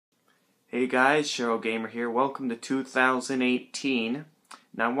Hey guys, Cheryl Gamer here. Welcome to 2018.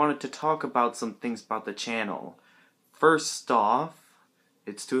 Now I wanted to talk about some things about the channel. First off,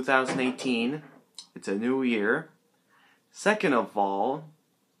 it's 2018. It's a new year. Second of all,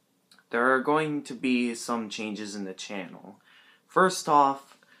 there are going to be some changes in the channel. First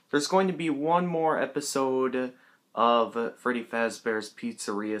off, there's going to be one more episode of Freddy Fazbear's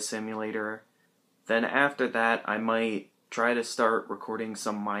Pizzeria Simulator. Then after that, I might try to start recording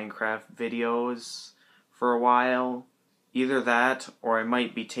some Minecraft videos for a while. Either that, or I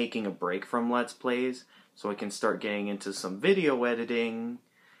might be taking a break from Let's Plays, so I can start getting into some video editing,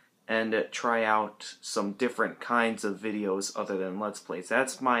 and try out some different kinds of videos other than Let's Plays.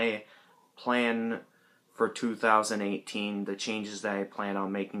 That's my plan for 2018, the changes that I plan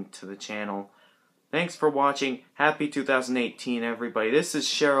on making to the channel. Thanks for watching. Happy 2018, everybody. This is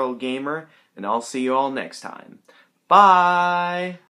Cheryl Gamer, and I'll see you all next time. Bye!